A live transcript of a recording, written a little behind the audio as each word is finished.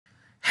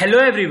Hello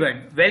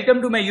everyone,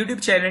 welcome to my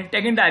YouTube channel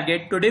Tech and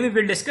Target. Today we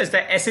will discuss the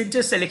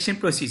Accenture Selection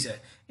Procedure.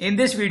 In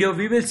this video,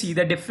 we will see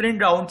the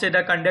different rounds that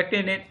are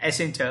conducted in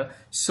Accenture.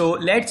 So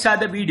let's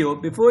start the video.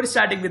 Before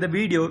starting with the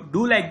video,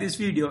 do like this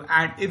video,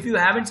 and if you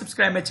haven't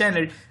subscribed my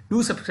channel,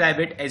 do subscribe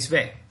it as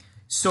well.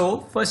 So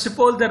first of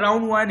all, the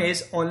round 1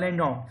 is online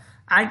round,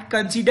 and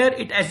consider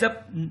it as the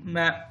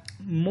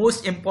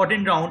most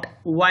important round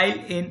while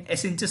in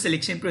Accenture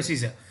Selection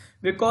Procedure,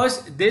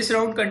 because this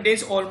round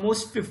contains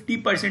almost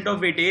 50%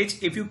 of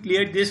weightage if you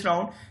cleared this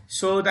round.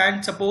 So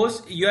then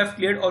suppose you have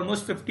cleared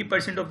almost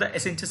 50% of the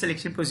Accenture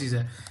Selection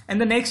Procedure,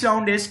 and the next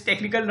round is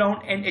technical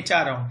round and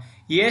HR round.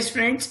 Yes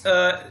friends,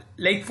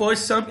 like for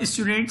some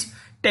students,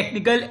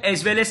 technical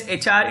as well as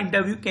HR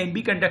interview can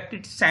be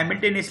conducted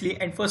simultaneously,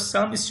 and for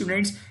some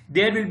students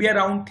there will be a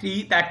round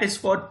 3 that is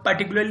for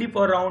particularly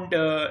for round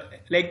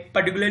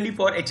particularly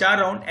for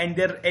HR round, and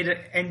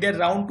their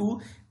round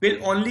 2 will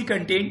only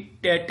contain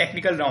the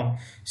technical round.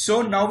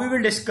 So now we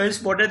will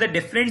discuss what are the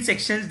different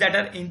sections that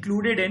are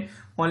included in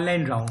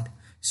online round.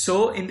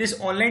 So in this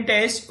online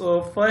test,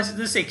 first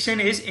the section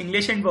is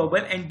English and verbal,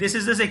 and this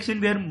is the section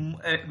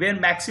where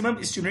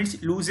maximum students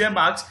lose their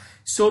marks.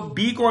 So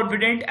be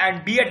confident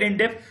and be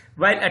attentive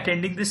while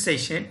attending this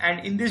session,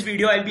 and in this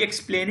video I'll be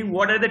explaining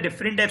what are the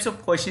different types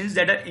of questions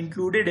that are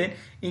included in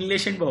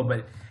English and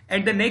verbal.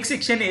 And the next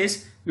section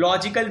is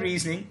logical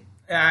reasoning,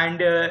 and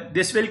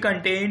this will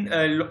contain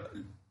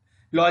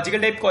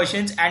logical type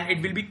questions, and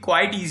it will be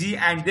quite easy.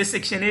 And this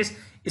section is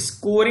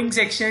scoring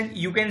section.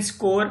 You can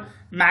score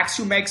max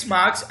to max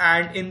marks,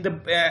 and in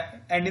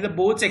the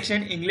both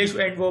section, English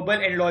and verbal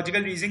and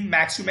logical reasoning,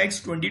 max to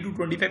max 20 to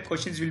 25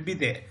 questions will be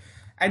there.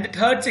 And the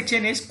third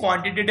section is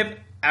quantitative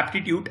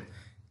aptitude.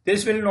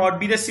 This will not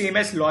be the same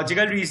as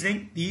logical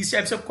reasoning. These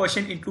types of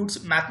question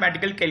includes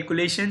mathematical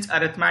calculations,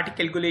 arithmetic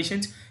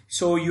calculations.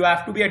 So you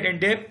have to be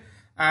attentive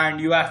and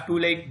you have to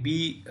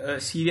be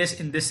serious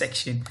in this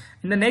section.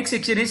 And the next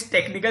section is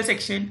technical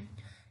section.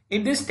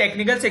 In this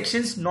technical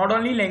sections, not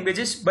only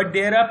languages, but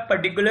there are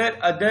particular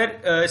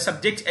other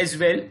subjects as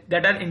well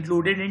that are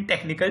included in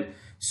technical.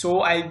 So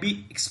I'll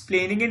be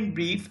explaining in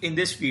brief in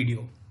this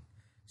video.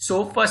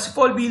 So first of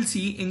all, we'll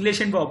see English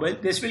and verbal.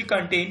 This will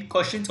contain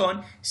questions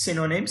on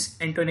synonyms,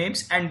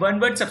 antonyms, and one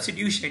word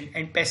substitution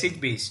and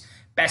passage based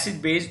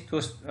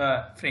those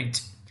French.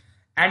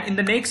 And in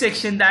the next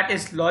section, that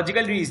is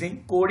logical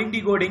reasoning, coding,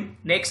 decoding,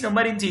 next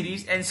number in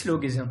series, and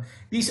syllogism.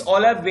 These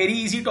all are very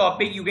easy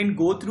topic. You can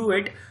go through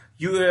it.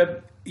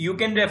 You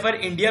can refer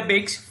India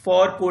Bix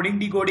for coding,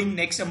 decoding,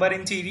 next number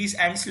in series,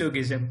 and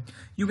syllogism.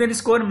 You can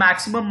score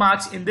maximum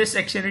marks in this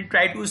section and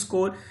try to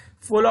score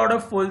full out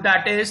of full.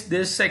 That is,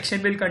 this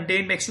section will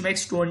contain max to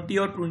max 20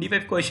 or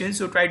 25 questions.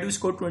 So try to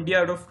score 20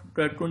 out of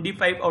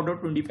 25 out of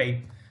 25.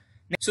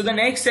 So the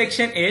next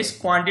section is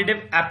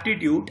quantitative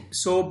aptitude.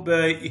 So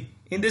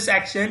in this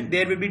section,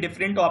 there will be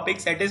different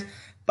topics, that is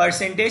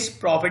percentage,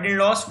 profit and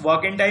loss,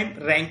 work and time,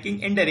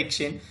 ranking, and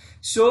direction.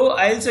 So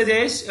I'll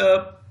suggest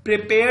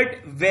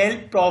prepared well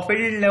profit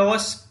and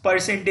loss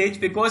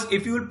percentage, because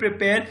if you will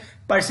prepare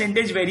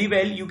percentage very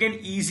well, you can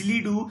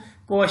easily do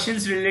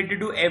questions related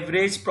to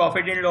average,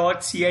 profit and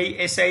loss,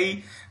 CI,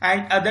 SI,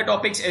 and other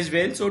topics as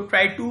well. So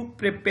try to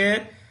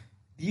prepare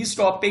these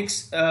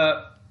topics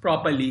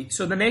properly.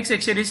 So the next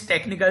section is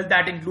technical.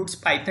 That includes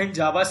Python,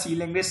 Java, C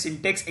language,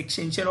 syntax,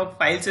 extension of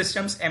file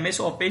systems, MS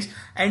Office,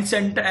 and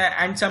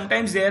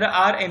sometimes there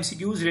are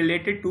MCQs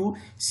related to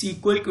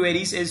SQL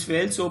queries as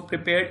well. So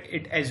prepare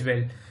it as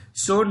well.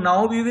 So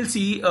now we will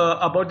see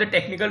about the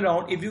technical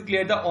round. If you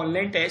clear the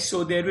online test,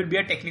 so there will be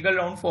a technical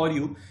round for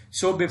you.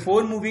 So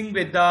before moving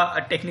with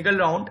the technical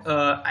round,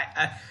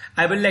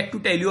 I would like to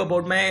tell you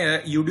about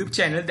my YouTube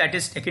channel, that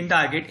is Tech and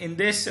Target. In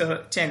this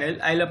channel,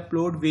 I'll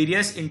upload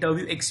various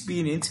interview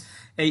experience.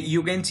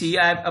 You can see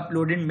I have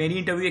uploaded many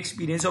interview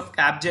experience of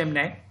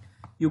Capgemini.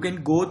 You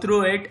can go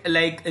through it.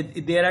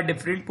 There are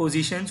different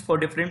positions for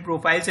different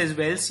profiles as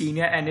well,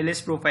 senior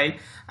analyst profile.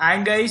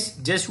 And guys,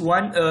 just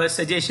one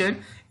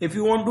suggestion: if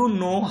you want to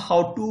know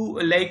how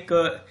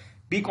to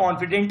be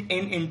confident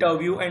in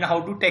interview and how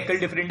to tackle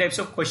different types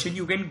of questions,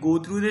 you can go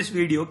through this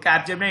video,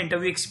 Capgemini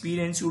interview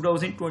experience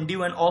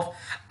 2021 of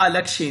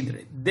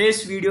Alakshendra.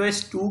 This video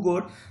is too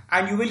good,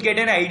 and you will get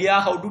an idea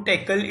how to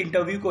tackle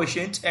interview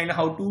questions and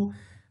how to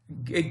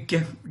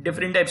give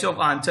different types of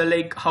answer,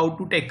 like how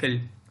to tackle.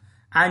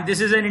 And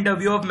this is an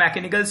interview of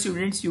mechanical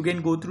students. You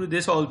can go through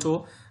this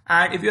also.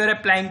 And if you are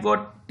applying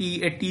for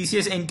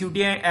TCS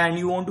NQT and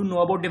you want to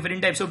know about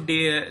different types of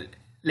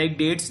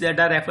dates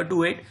that are referred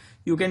to it,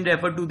 you can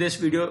refer to this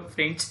video,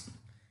 friends.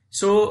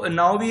 So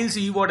now we'll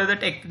see what are the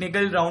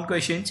technical round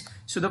questions.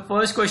 So the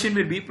first question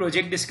will be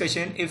project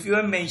discussion. If you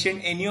have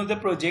mentioned any of the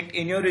project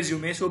in your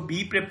resume, so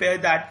be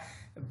prepared that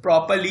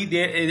properly.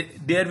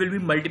 There will be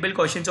multiple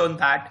questions on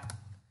that.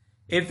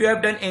 If you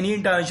have done any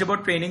internship or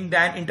training,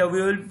 then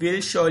interviewer will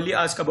surely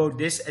ask about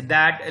this.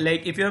 That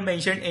if you have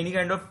mentioned any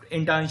kind of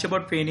internship or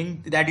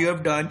training that you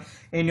have done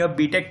in your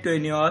BTech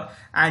tenure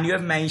and you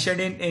have mentioned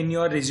in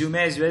your resume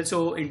as well,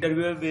 so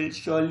interviewer will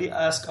surely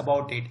ask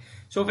about it.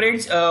 So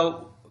friends,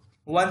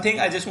 One thing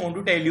I just want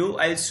to tell you,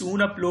 I'll soon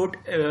upload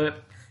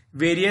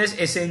various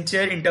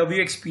Accenture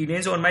interview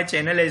experience on my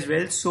channel as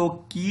well.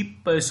 So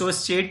so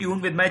stay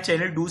tuned with my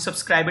channel. Do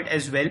subscribe it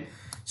as well.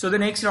 So the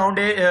next round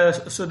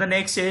is the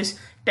next is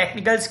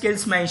technical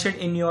skills mentioned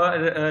in your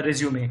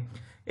resume.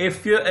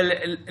 If you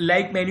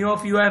like many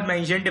of you have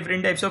mentioned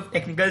different types of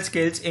technical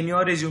skills in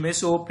your resume,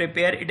 so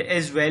prepare it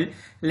as well.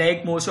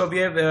 Like most of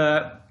you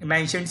have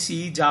mentioned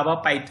C, Java,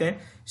 Python.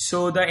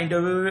 So the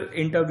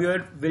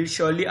interviewer will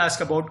surely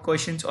ask about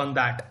questions on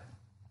that.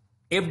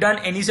 If done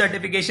any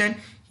certification,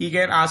 he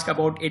can ask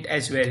about it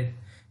as well.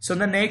 So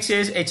the next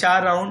is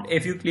HR round.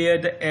 If you clear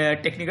the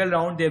technical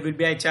round, there will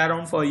be a HR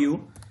round for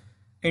you.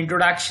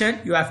 Introduction,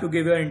 you have to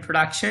give your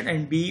introduction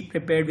and be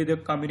prepared with your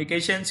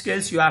communication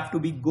skills. You have to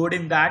be good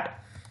in that.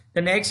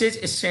 The next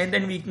is strength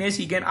and weakness.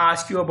 He can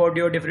ask you about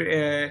your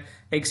different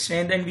like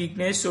strength and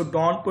weakness. So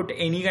don't put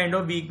any kind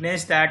of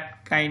weakness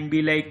that can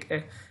be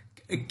like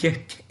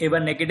give a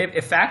negative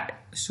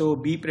effect. So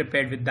be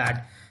prepared with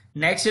that.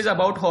 Next is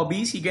about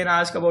hobbies. He can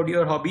ask about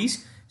your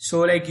hobbies.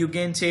 So like you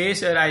can say,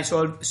 sir, I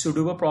solve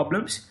Sudoku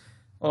problems,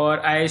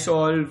 or I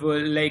solve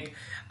like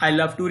I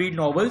love to read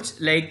novels.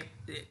 Like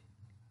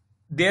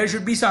there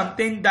should be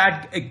something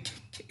that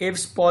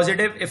gives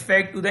positive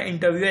effect to the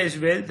interview as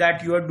well,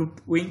 that you are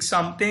doing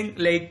something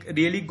like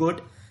really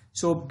good.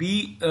 So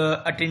be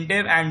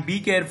attentive and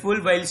be careful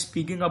while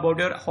speaking about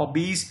your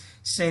hobbies,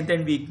 strength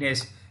and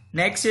weakness.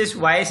 Next is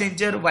why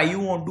Accenture, why you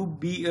want to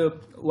be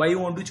why you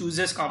want to choose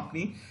this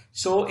company.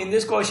 So in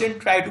this question,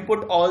 try to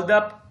put all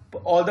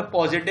the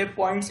positive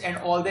points and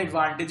all the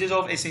advantages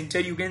of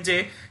Accenture. You can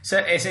say,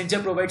 sir,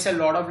 Accenture provides a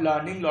lot of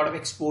learning, lot of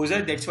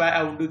exposure. That's why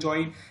I want to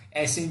join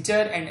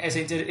Accenture, and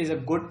Accenture is a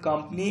good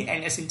company,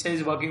 and Accenture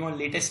is working on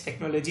latest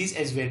technologies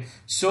as well.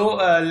 So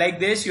like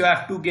this, you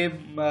have to give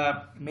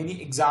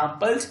many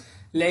examples.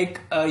 Like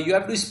you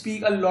have to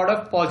speak a lot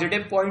of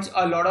positive points,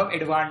 a lot of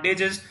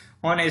advantages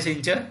on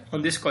Accenture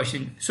on this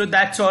question. So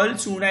that's all.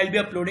 Soon I'll be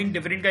uploading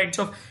different kinds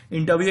of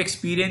interview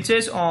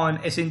experiences on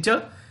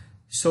Accenture.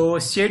 So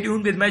stay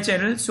tuned with my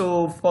channel.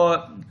 So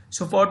for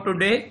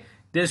today,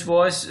 this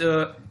was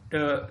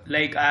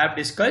like I have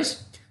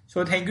discussed.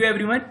 So thank you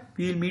everyone.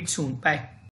 We'll meet soon. Bye.